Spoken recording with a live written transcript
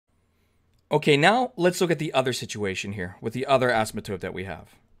Okay, now let's look at the other situation here with the other asymptote that we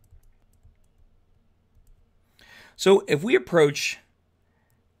have. So if we approach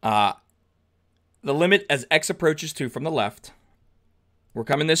the limit as x approaches 2 from the left, we're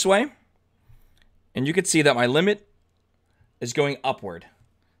coming this way, and you can see that my limit is going upward.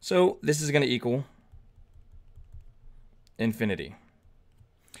 So this is going to equal infinity.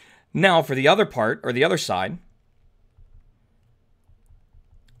 Now for the other part, or the other side,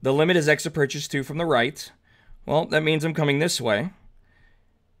 the limit as x approaches 2 from the right. Well, that means I'm coming this way.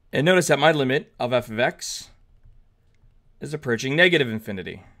 And notice that my limit of f of x is approaching negative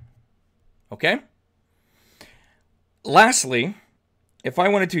infinity. Okay? Lastly, if I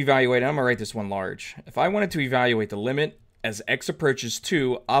wanted to evaluate, I'm going to write this one large. If I wanted to evaluate the limit as x approaches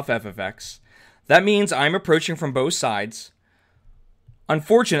 2 of f of x, that means I'm approaching from both sides.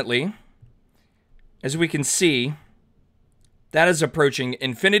 Unfortunately, as we can see, that is approaching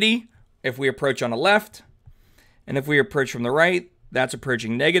infinity if we approach on the left. And if we approach from the right, that's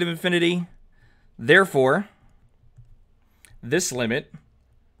approaching negative infinity. Therefore, this limit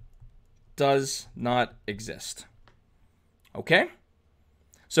does not exist. Okay?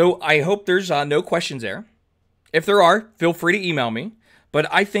 So I hope there's no questions there. If there are, feel free to email me. But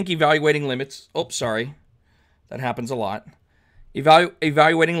I think evaluating limits... Oh, sorry. That happens a lot.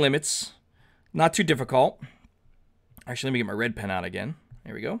 Evaluating limits, not too difficult. Actually, let me get my red pen out again.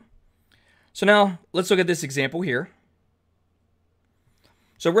 There we go. So now, let's look at this example here.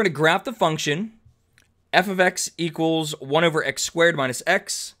 So we're going to graph the function f of x equals 1 over x squared minus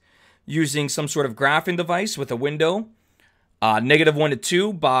x using some sort of graphing device with a window, negative 1 to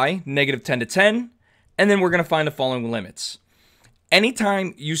 2 by negative 10 to 10. And then we're going to find the following limits.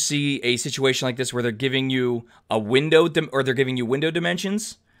 Anytime you see a situation like this where they're giving you a window, or they're giving you window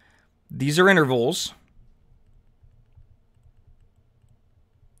dimensions, these are intervals.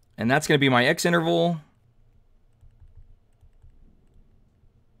 And that's going to be my x interval.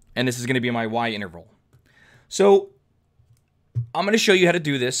 And this is going to be my y interval. So I'm going to show you how to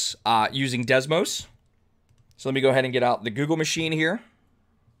do this using Desmos. So let me go ahead and get out the Google machine here.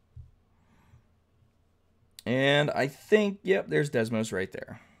 And I think, yep, there's Desmos right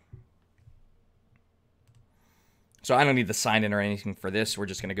there. So I don't need the sign in or anything for this. We're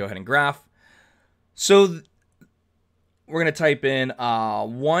just going to go ahead and graph. So we're going to type in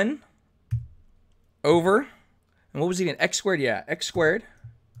 1 over, and what was it again? X squared? Yeah, x squared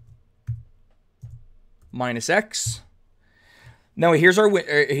minus x. Now here's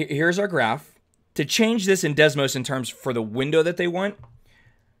our graph. To change this in Desmos in terms for the window that they want,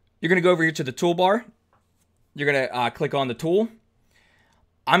 you're going to go over here to the toolbar. You're going to click on the tool.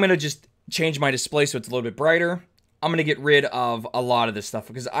 I'm going to just change my display so it's a little bit brighter. I'm going to get rid of a lot of this stuff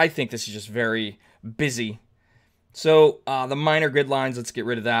because I think this is just very busy. So the minor grid lines, let's get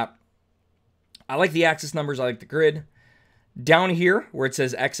rid of that. I like the axis numbers. I like the grid. Down here where it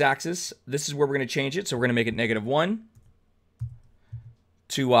says x-axis, this is where we're going to change it. So we're going to make it negative 1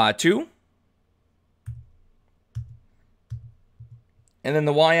 to 2. And then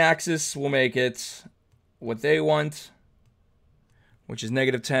the y-axis, we'll make it what they want, which is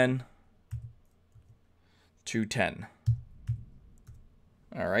negative 10 to 10.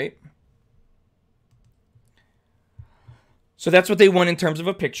 All right. So that's what they want in terms of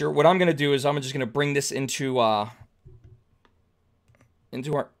a picture. What I'm going to do is I'm just going to bring this into our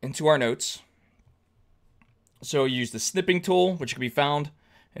notes. So use the snipping tool, which can be found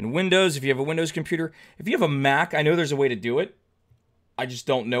in Windows if you have a Windows computer. If you have a Mac, I know there's a way to do it. I just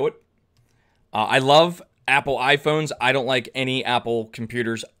don't know it. I love Apple iPhones. I don't like any Apple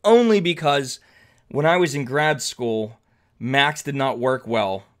computers, only because when I was in grad school, Macs did not work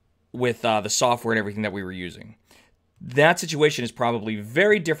well with the software and everything that we were using. That situation is probably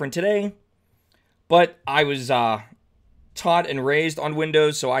very different today, but I was taught and raised on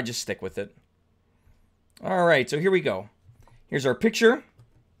Windows, so I just stick with it. All right, so here we go. Here's our picture.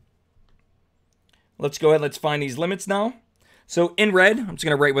 Let's go ahead, let's find these limits now. So in red, I'm just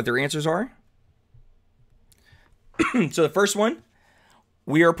going to write what their answers are. So the first one,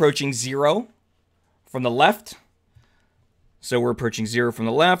 we are approaching 0 from the left. So we're approaching 0 from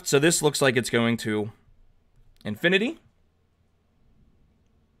the left. So this looks like it's going to infinity.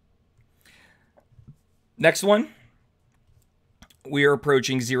 Next one, we are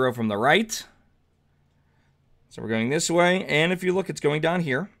approaching 0 from the right. So we're going this way. And if you look, it's going down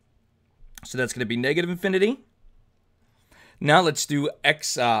here. So that's going to be negative infinity. Now let's do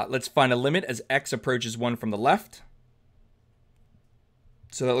x. Let's find a limit as x approaches 1 from the left.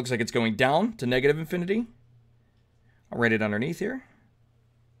 So that looks like it's going down to negative infinity. I'll write it underneath here.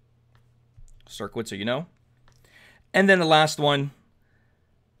 Circle it so you know. And then the last one,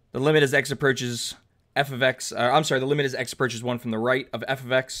 The limit as x approaches f of x, I'm sorry, the limit as x approaches 1 from the right of f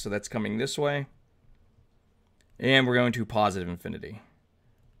of x, so that's coming this way. And we're going to positive infinity.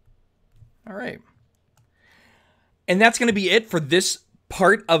 All right. And that's going to be it for this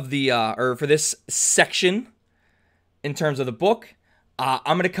part of the, or for this section in terms of the book.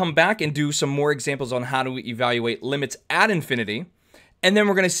 I'm going to come back and do some more examples on how to evaluate limits at infinity. And then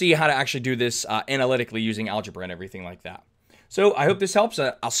we're going to see how to actually do this analytically using algebra and everything like that. So I hope this helps.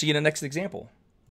 I'll see you in the next example.